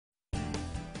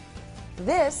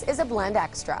This is a blend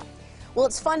extra. Well,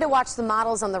 it's fun to watch the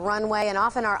models on the runway, and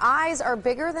often our eyes are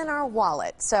bigger than our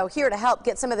wallet. So here to help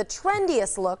get some of the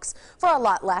trendiest looks for a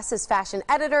lot less is fashion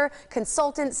editor,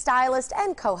 consultant, stylist,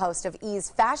 and co-host of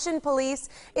E's Fashion Police.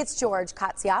 It's George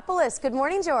Kotsiopolous. Good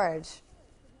morning, George.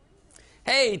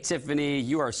 Hey, Tiffany,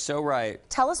 you are so right.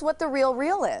 Tell us what The Real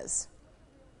Real is.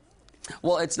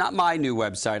 Well, it's not my new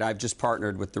website. I've just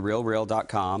partnered with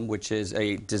therealreal.com, which is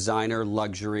a designer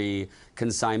luxury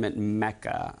consignment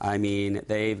mecca. I mean,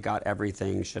 they've got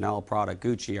everything: Chanel, Prada,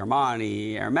 Gucci,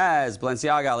 Armani, Hermes,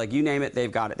 Balenciaga, like you name it,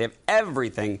 they've got it. They have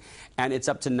everything, and it's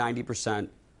up to 90%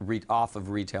 off of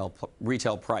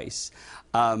retail price.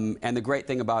 And the great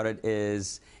thing about it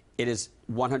is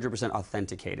 100%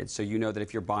 authenticated. So you know that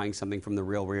if you're buying something from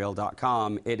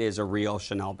therealreal.com, it is a real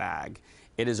Chanel bag.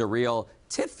 It is a real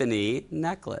Tiffany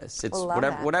necklace. It's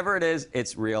whatever it is,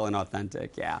 it's real and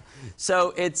authentic. Yeah.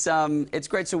 So it's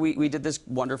great. So we did this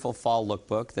wonderful fall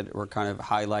lookbook that were kind of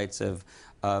highlights of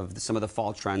some of the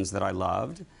fall trends that I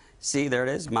loved. See, there it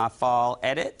is, my fall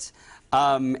edit.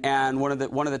 And one of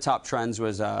the top trends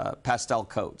was pastel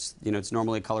coats. You know, it's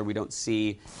normally a color we don't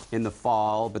see in the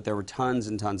fall, but there were tons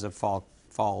and tons of fall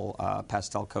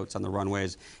pastel coats on the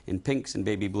runways in pinks and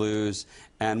baby blues.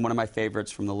 And one of my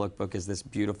favorites from the lookbook is this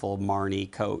beautiful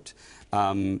Marni coat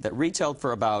that retailed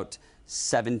for about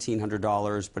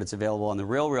 $1,700, but it's available on The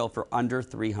Real Real for under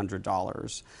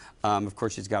 $300. Of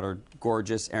course, she's got her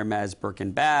gorgeous Hermes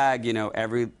Birkin bag. You know,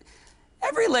 every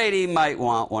lady might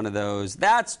want one of those.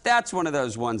 That's one of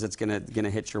those ones that's gonna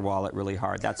hit your wallet really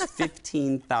hard. That's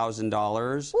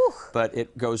 $15,000, but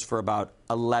it goes for about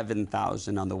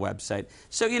 $11,000 on the website.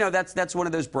 So you know that's one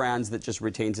of those brands that just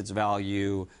retains its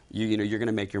value. You know you're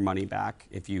gonna make your money back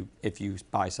if you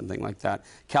buy something like that.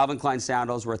 Calvin Klein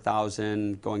sandals were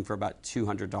 $1,000, going for about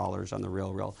 $200 on The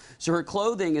Real Real. So her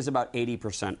clothing is about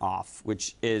 80% off,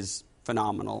 which is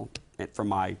phenomenal from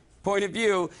my point of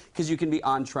view, because you can be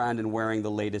on trend and wearing the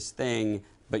latest thing,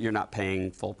 but you're not paying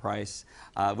full price.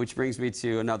 Which brings me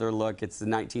to another look. It's the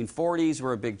 1940s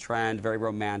were a big trend, very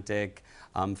romantic,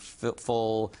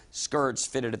 full skirts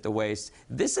fitted at the waist.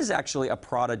 This is actually a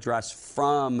Prada dress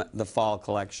from the fall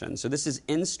collection. So this is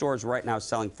in stores right now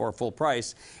selling for full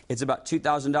price. It's about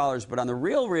 $2,000, but on The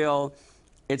Real Real,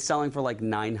 it's selling for like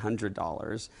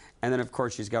 $900. And then, of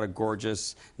course, she's got a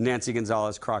gorgeous Nancy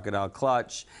Gonzalez crocodile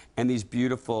clutch and these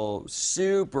beautiful,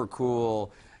 super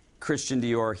cool Christian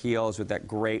Dior heels with that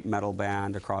great metal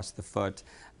band across the foot.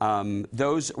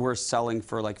 Those were selling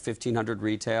for like $1,500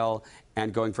 retail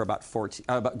and going for about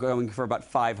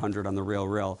 $500 on The Real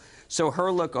Real. So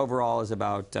her look overall is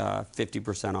about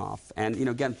 50% off. And you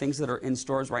know, again, things that are in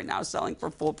stores right now selling for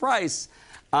full price.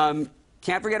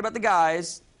 Can't forget about the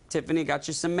guys. Tiffany got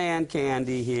you some man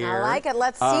candy here. I like it.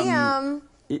 Let's see them.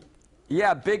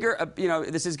 Yeah, bigger. You know,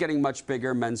 this is getting much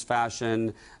bigger. Men's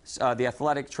fashion. The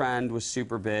athletic trend was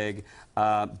super big.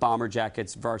 Bomber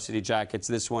jackets, varsity jackets.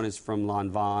 This one is from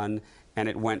Lanvin, and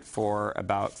it went for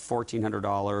about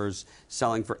 $1,400,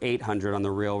 selling for $800 on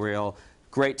The Real Real.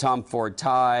 Great Tom Ford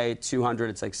tie, $200.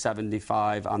 It's like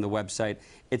 $75 on the website.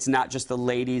 It's not just the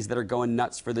ladies that are going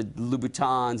nuts for the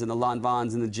Louboutins and the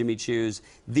Lanvins and the Jimmy Choos.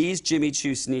 These Jimmy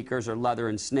Choo sneakers are leather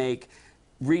and snake.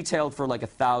 Retailed for like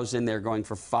 $1,000. They're going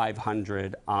for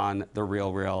 $500 on The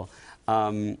Real Real.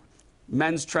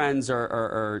 Men's trends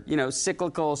are you know,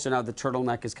 cyclical. So now the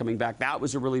turtleneck is coming back. That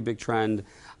was a really big trend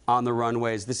on the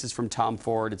runways. This is from Tom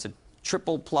Ford. It's a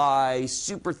triple ply,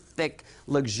 super thick,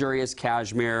 luxurious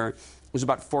cashmere. It was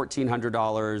about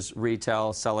 $1,400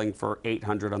 retail, selling for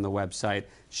 $800 on the website.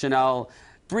 Chanel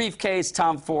briefcase,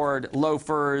 Tom Ford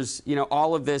loafers, you know,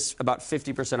 all of this about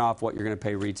 50% off what you're going to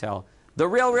pay retail.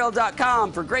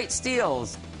 TheRealReal.com for great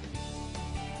steals.